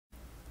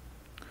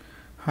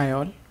Hi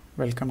all,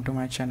 welcome to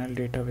my channel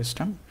Data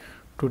Wisdom.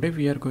 Today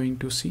we are going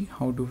to see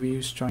how do we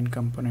use join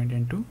component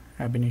into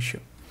AbInitio.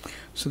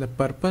 So the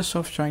purpose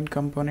of join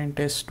component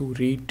is to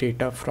read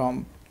data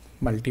from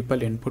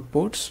multiple input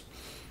ports,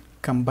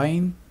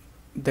 combine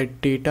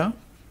that data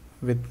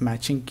with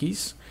matching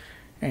keys,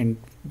 and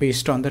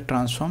based on the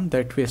transform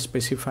that we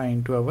specify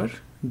into our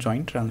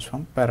join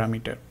transform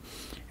parameter,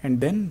 and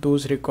then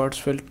those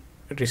records will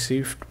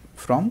received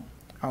from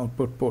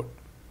output port.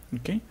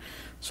 Okay,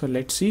 so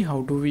let's see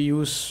how do we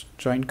use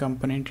join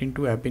component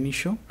into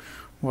AbInitio,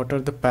 what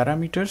are the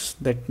parameters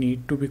that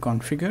need to be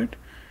configured,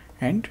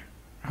 and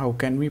how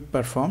can we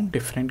perform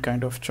different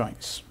kind of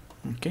joins.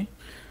 Okay,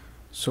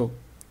 so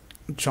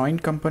join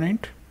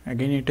component,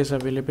 again it is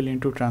available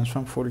into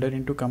transform folder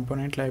into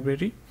component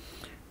library.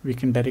 We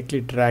can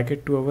directly drag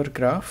it to our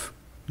graph.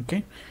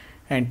 Okay,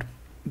 and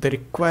the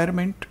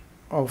requirement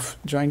of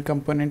join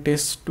component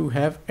is to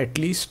have at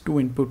least 2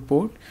 input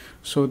port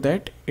so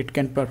that it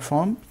can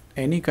perform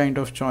any kind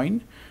of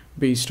join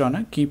based on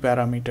a key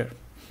parameter,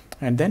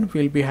 and then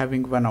we'll be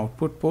having one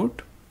output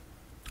port,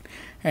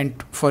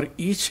 and for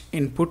each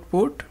input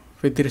port,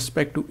 with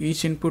respect to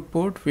each input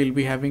port, we'll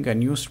be having a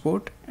unused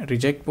port,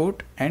 reject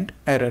port, and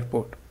error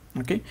port.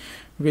 Okay,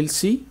 we'll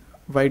see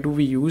why do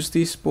we use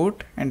this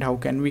port and how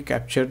can we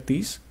capture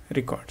these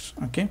records.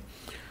 Okay,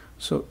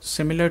 so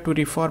similar to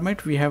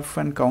reformat, we have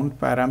one count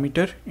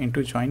parameter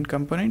into join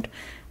component,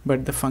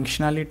 but the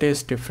functionality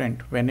is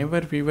different.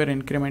 Whenever we were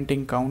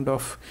incrementing count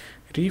of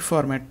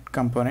reformat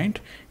component,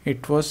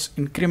 it was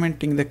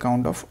incrementing the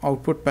count of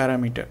output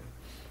parameter.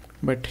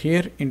 But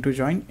here into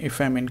join,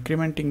 if I'm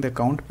incrementing the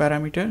count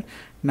parameter,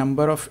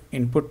 number of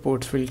input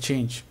ports will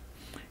change.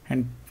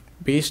 And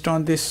based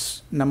on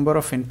this number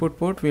of input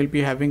port, we'll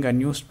be having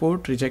unused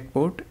port, reject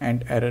port,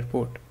 and error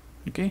port.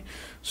 Okay,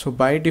 so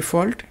by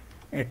default,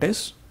 it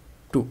is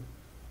 2.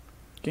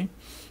 Okay,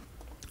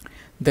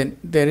 then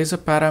there is a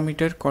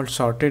parameter called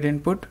sorted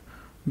input.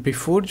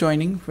 Before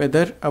joining,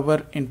 whether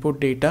our input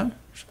data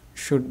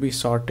should be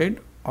sorted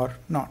or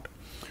not.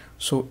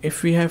 So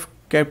if we have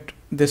kept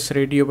this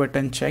radio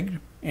button checked,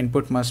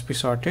 input must be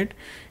sorted.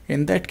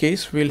 In that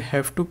case, we'll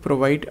have to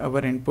provide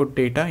our input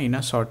data in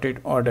a sorted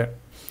order.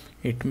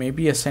 It may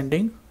be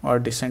ascending or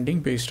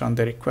descending based on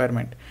the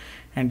requirement.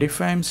 And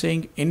if I am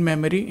saying in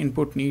memory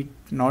input need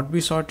not be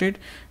sorted,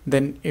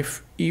 then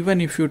even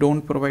if you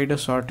don't provide a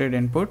sorted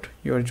input,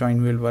 your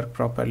join will work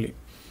properly.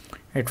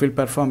 It will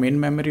perform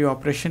in memory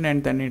operation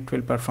and then it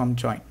will perform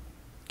join.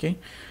 Okay,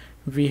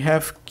 we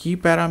have key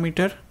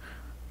parameter.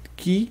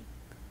 Key,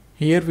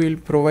 here we will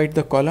provide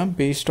the column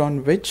based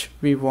on which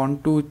we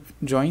want to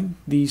join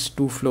these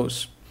two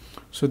flows.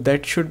 So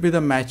that should be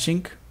the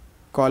matching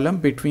column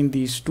between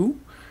these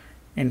two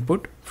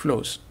input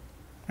flows.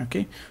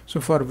 Okay,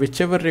 so for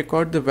whichever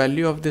record the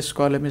value of this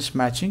column is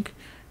matching,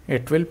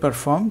 it will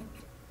perform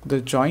the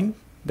join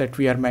that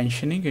we are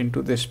mentioning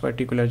into this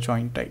particular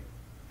join type.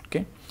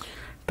 Okay,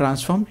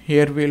 transform,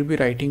 here we will be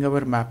writing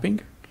our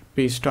mapping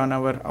based on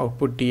our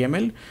output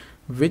DML,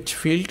 which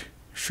field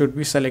should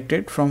be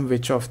selected from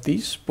which of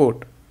these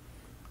port.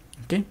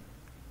 Okay,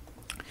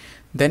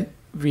 then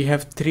we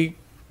have 3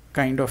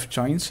 kind of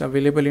joins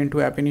available into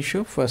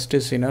AbInitio. First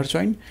is inner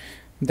join,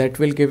 that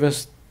will give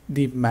us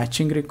the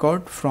matching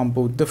record from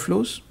both the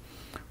flows.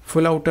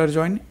 Full outer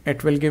join,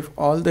 it will give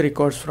all the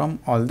records from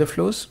all the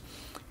flows.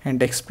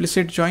 And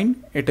explicit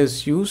join, it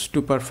is used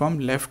to perform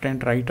left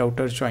and right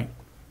outer join.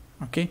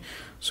 Okay,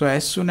 so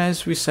as soon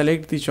as we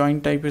select the join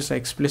type is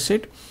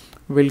explicit,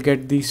 we'll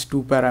get these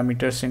 2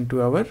 parameters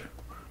into our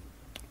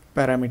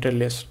parameter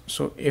list.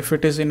 So if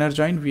it is inner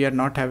join, we are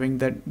not having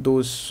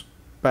those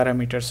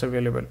parameters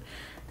available.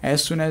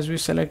 As soon as we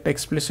select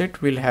explicit,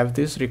 we'll have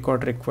this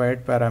record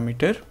required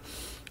parameter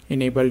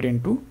enabled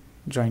into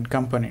join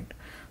component.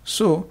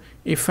 So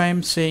if I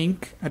am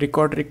saying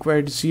record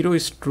required 0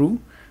 is true,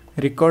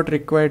 record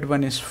required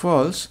 1 is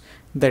false,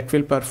 that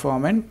will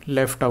perform an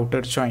left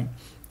outer join,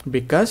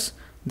 because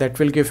that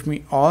will give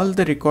me all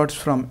the records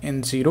from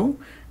in0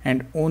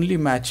 and only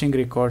matching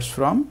records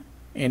from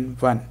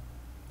in1.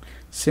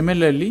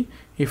 Similarly,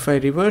 if I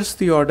reverse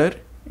the order,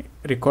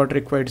 record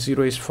required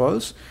 0 is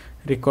false,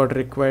 record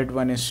required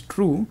 1 is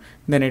true,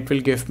 then it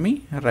will give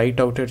me right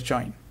outer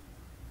join.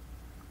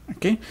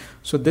 Okay,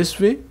 so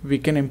this way we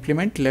can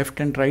implement left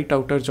and right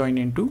outer join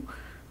into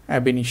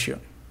AbInitio.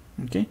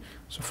 Okay,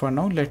 so for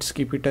now let's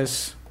keep it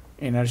as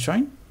inner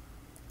join.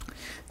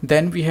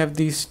 Then we have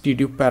these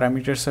dedupe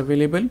parameters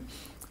available.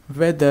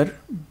 Whether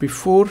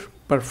before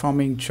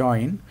performing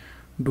join,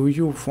 do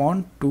you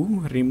want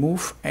to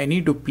remove any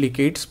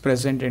duplicates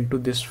present into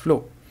this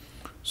flow?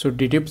 So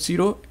dedupe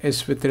 0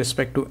 is with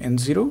respect to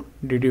in0,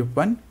 dedupe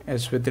 1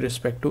 is with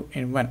respect to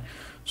in1.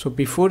 So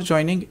before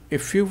joining,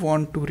 if you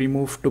want to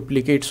remove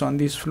duplicates on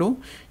this flow,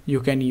 you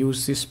can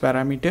use this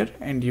parameter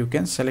and you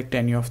can select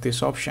any of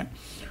this option.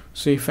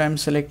 So if I am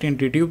selecting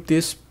dedupe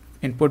this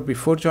input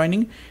before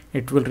joining,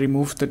 it will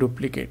remove the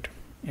duplicate.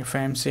 If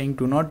I am saying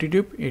do not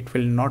dedupe, it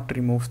will not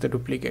remove the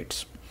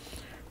duplicates.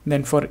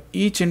 Then for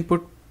each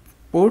input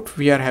port,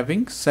 we are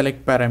having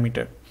select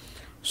parameter.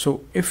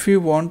 So if you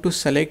want to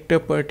select a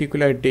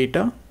particular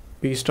data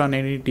based on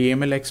any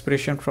DML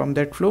expression from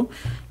that flow,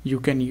 you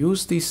can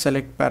use the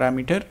select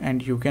parameter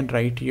and you can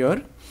write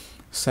your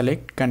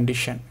select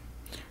condition.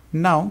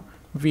 Now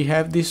we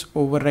have these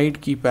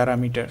override key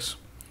parameters.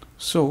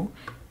 So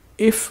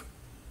if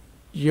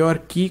your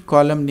key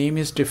column name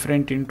is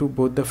different into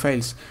both the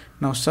files.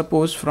 Now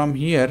suppose from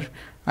here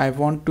I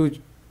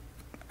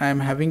am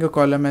having a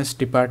column as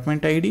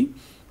department ID.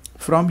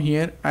 From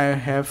here I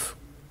have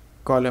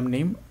column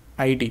name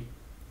ID.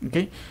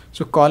 Okay,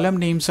 so column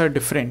names are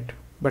different,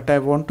 but I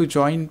want to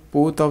join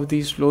both of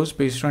these flows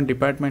based on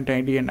department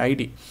ID and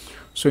ID.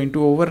 So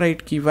into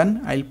override key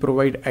 1 I'll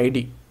provide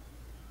ID.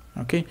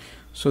 Okay,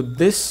 so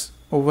this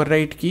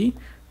override key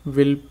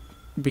will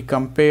be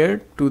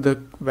compared to the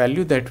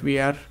value that we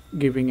are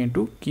giving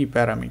into key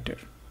parameter.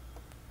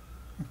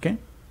 Okay,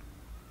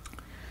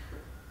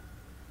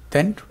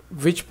 then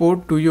which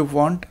port do you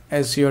want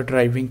as your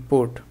driving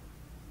port?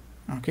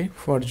 Okay,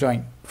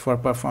 for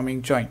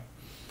performing join.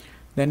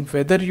 Then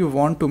whether you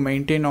want to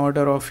maintain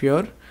order of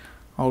your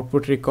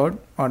output record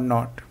or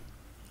not.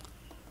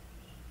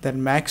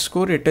 Then max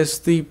core, it is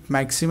the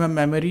maximum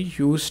memory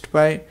used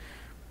by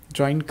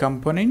join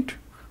component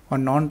or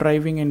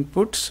non-driving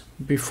inputs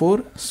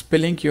before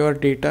spilling your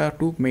data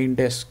to main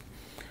disk.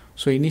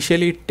 So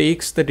initially it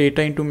takes the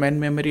data into main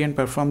memory and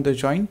perform the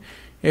join.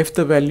 If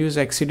the value is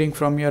exceeding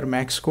from your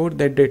max core,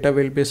 that data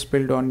will be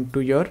spilled onto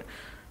your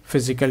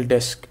physical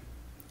disk.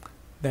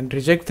 Then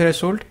reject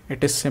threshold,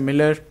 it is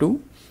similar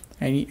to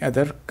any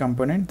other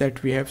component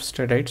that we have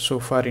studied so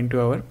far into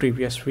our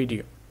previous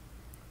video.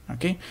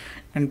 Okay,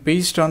 and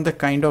based on the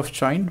kind of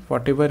join,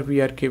 whatever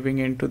we are giving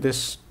into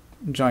this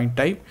join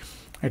type,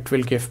 it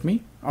will give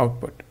me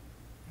output.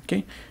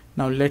 Okay,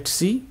 now let's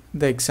see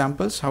the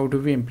examples. How do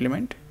we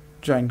implement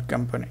join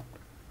component?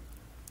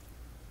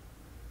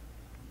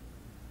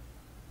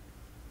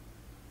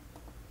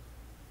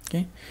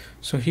 Okay,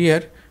 so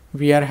here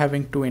we are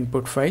having two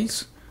input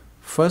files.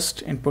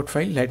 First input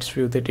file, let's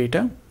view the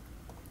data.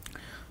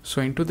 So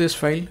into this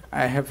file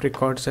I have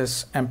records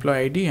as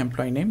employee ID,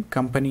 employee name,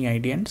 company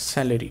ID and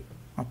salary.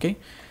 Okay,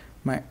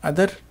 my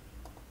other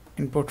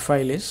input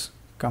file is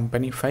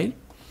company file,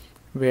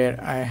 where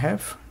I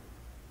have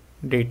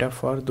data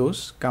for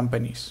those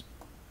companies.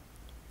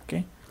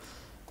 Okay,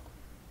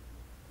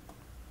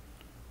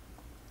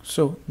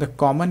 so the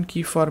common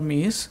key for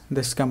me is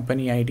this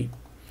company ID.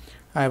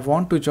 I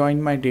want to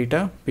join my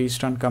data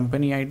based on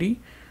company ID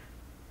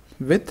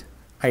with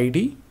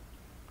ID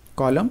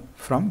column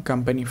from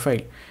company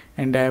file,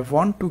 and I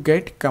want to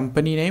get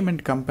company name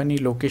and company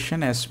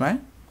location as my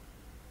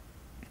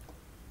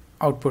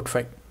output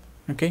file.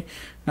 Okay,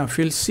 now if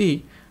you'll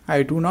see,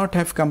 I do not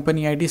have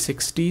company ID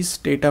 60's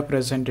data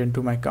present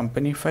into my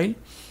company file,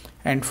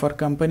 and for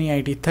company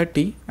ID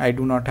 30 I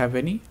do not have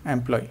any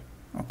employee.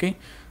 Okay,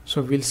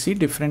 so we'll see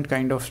different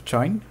kind of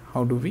join,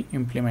 how do we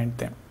implement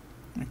them.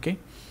 Okay,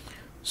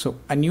 so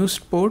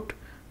unused port,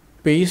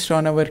 based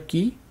on our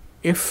key,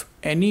 if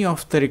any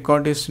of the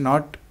record is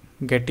not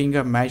getting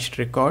a matched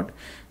record,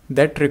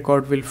 that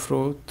record will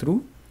flow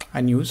through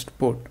unused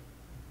port.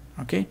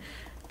 Okay,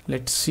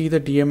 let's see the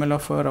DML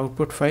of our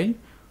output file.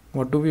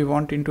 What do we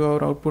want into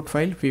our output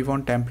file? We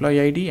want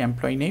employee ID,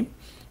 employee name,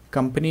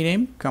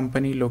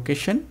 company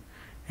location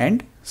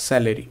and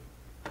salary.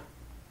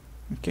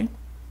 Okay,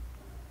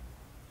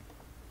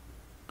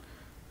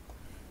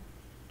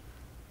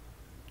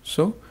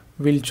 so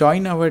we'll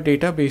join our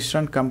data based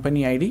on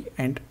company ID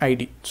and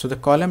ID. So the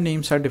column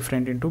names are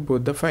different into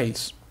both the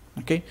files.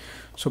 Okay,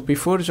 so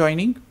before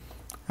joining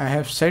I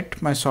have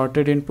set my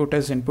sorted input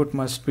as input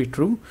must be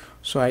true.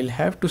 So I'll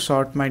have to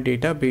sort my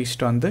data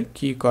based on the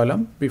key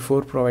column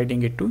before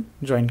providing it to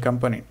join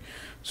component.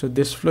 So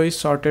this flow is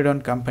sorted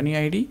on company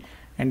ID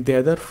and the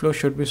other flow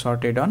should be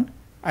sorted on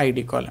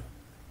ID column.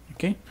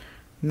 Okay,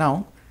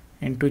 now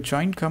into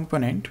join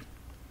component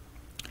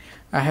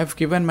I have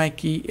given my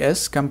key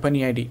as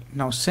company ID.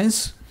 Now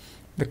since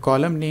the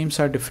column names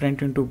are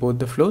different into both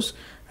the flows,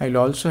 I'll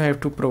also have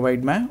to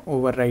provide my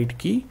override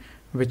key,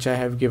 which I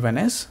have given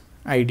as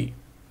ID.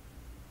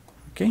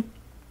 Okay,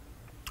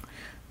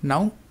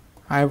 now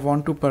I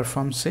want to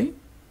perform say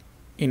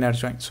inner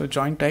join. So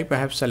join type I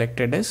have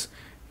selected as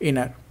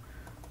inner.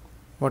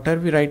 What are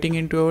we writing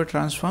into our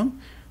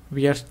transform?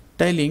 We are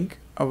telling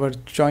our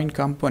join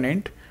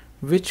component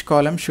which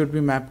column should be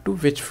mapped to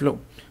which flow.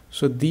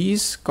 So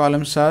these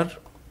columns are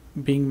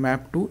being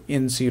mapped to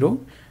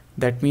in0,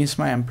 that means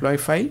my employee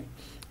file,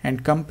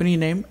 and company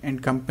name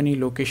and company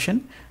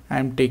location I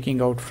am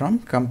taking out from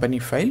company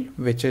file,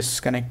 which is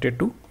connected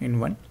to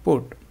in1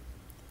 port.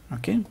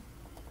 Okay,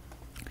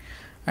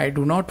 I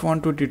do not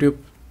want to dedupe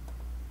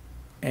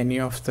any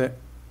of the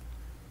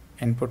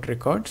input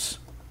records.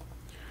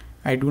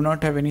 I do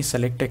not have any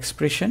select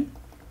expression.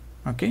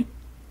 Okay,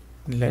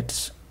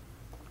 let's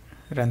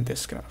run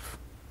this graph.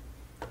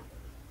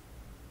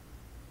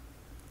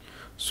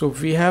 So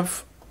we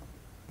have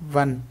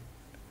one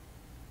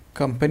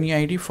company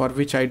ID for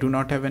which I do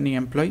not have any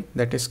employee,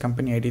 that is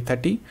company ID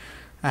 30.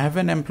 I have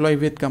an employee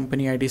with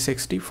company ID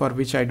 60 for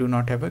which I do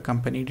not have a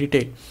company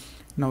detail.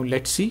 Now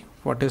let's see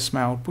what is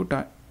my output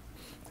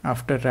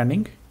after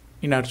running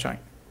inner join.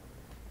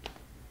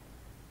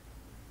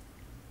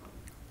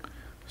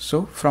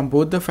 So from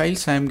both the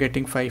files I am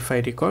getting 5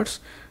 records,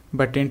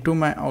 but into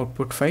my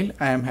output file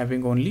I am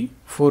having only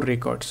 4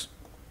 records.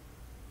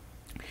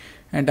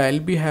 And I'll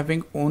be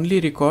having only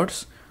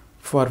records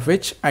for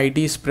which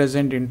ID is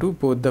present into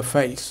both the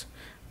files.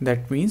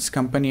 That means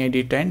company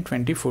ID 10,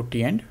 20,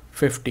 40 and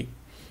 50.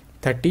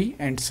 30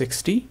 and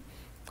 60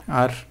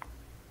 are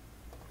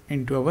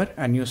into our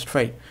unused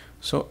file.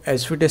 So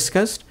as we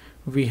discussed,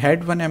 we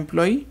had one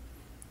employee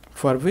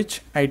for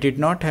which I did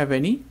not have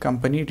any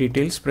company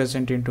details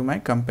present into my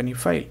company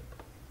file.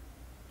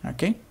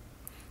 Okay,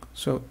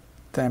 so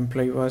the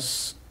employee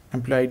was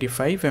employee ID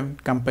 5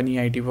 and company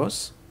ID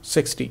was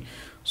 60.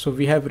 So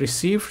we have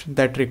received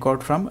that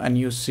record from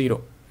unused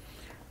 0.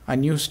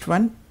 Unused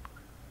 1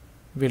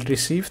 will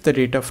receive the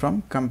data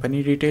from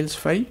company details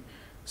file,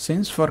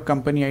 since for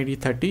company ID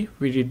 30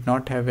 we did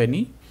not have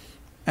any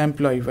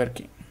employee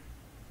working.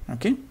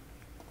 Okay,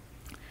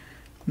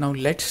 now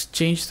let's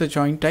change the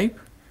join type.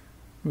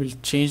 We'll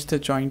change the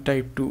join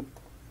type to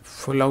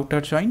full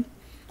outer join.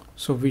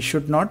 So we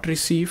should not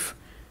receive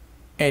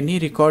any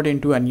record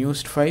into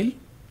unused file.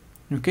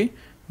 Okay,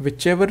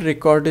 whichever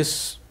record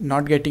is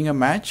not getting a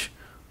match,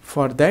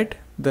 for that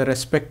the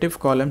respective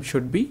column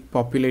should be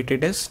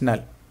populated as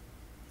null.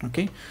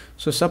 Okay,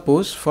 so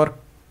suppose for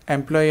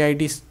employee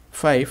ID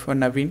 5 or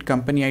Naveen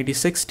company ID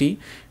 60,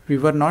 we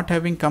were not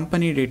having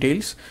company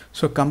details,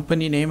 so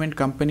company name and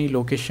company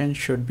location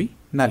should be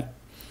null.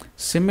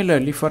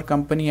 Similarly for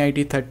company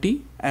ID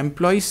 30,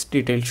 employees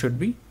detail should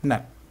be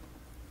null.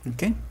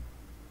 Okay,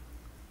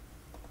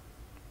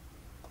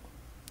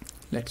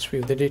 let's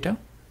view the data.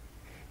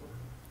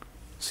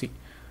 See,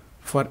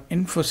 for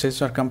Infosys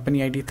or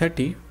company ID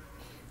 30,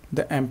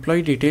 the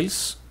employee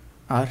details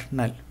are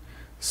null.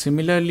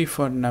 Similarly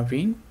for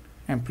Naveen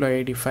employee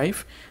ID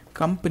 5,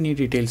 company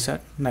details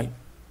are null.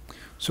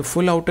 So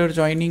full outer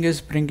joining is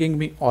bringing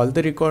me all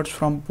the records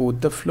from both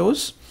the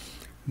flows,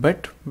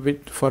 but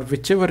for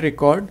whichever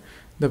record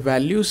the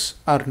values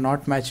are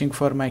not matching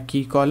for my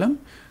key column,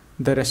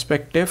 the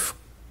respective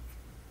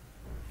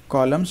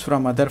columns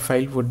from other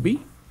file would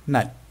be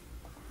null.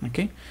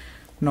 Okay,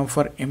 now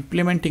for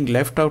implementing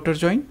left outer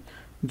join,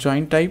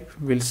 join type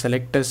will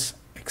select as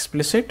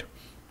explicit.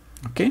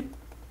 Okay,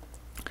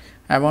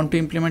 I want to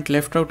implement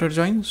left outer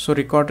join, so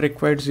record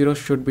required 0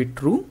 should be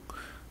true,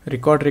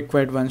 record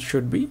required 1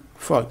 should be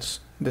false.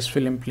 This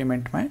will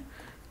implement my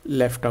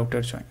left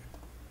outer join.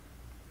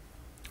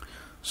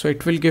 So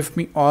it will give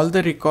me all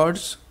the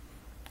records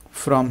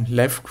from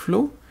left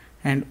flow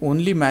and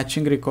only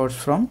matching records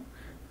from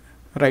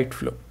right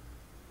flow.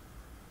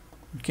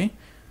 Okay,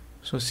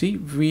 so see,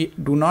 we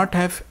do not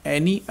have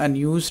any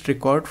unused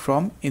record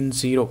from in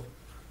 0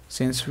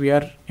 since we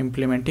are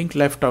implementing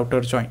left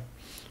outer join.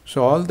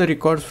 So all the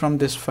records from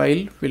this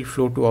file will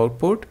flow to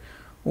output,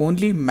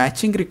 only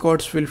matching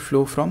records will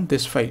flow from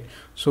this file.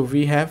 So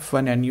we have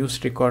one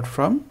unused record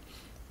from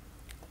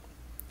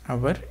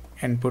our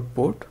input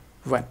port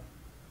 1,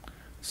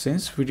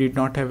 since we did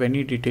not have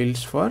any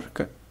details for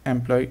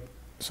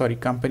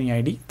company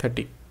ID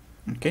 30.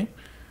 Okay,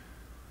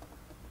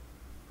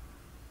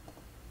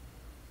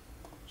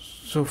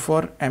 so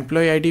for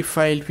employee ID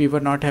file we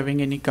were not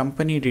having any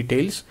company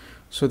details,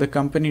 so the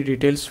company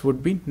details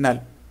would be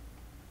null.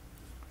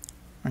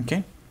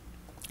 Okay,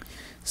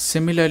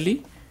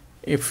 similarly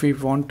if we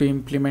want to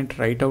implement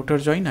right outer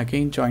join,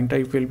 again join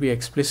type will be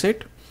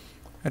explicit,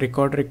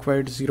 record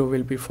required 0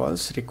 will be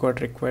false, record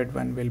required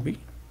 1 will be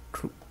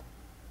true.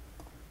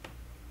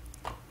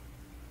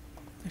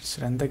 Let's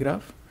run the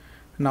graph.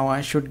 Now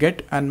I should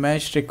get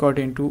unmatched record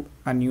into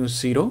unused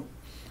 0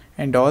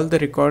 and all the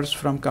records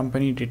from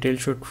company detail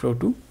should flow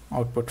to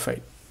output file.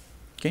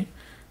 Okay,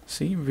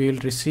 see, we will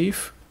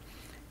receive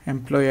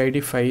employee ID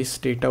 5's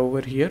data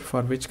over here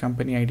for which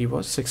company ID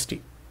was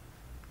 60.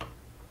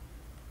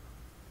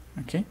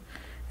 Okay,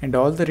 and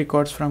all the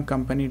records from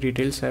company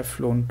details have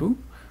flown to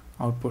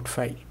output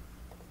file.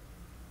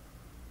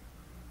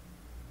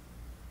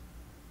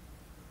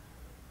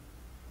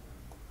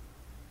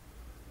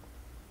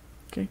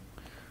 Okay,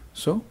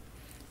 so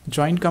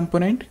join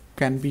component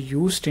can be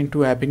used into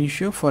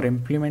AbInitio for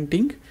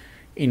implementing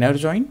inner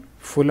join,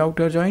 full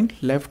outer join,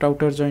 left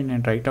outer join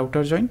and right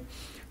outer join.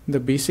 The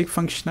basic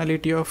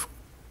functionality of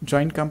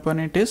join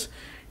component is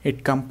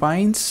it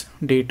combines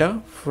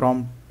data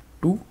from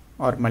two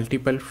or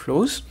multiple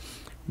flows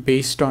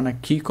based on a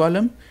key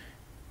column.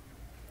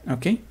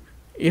 Okay,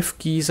 if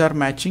keys are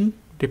matching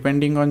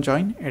depending on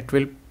join, it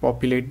will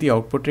populate the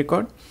output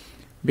record.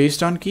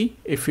 Based on key,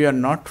 if you are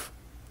not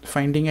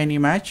finding any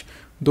match,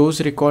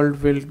 those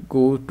record will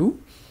go to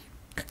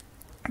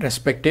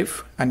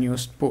respective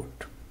unused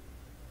port.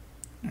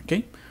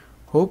 Okay,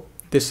 hope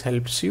this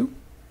helps you.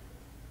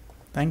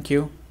 Thank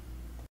you.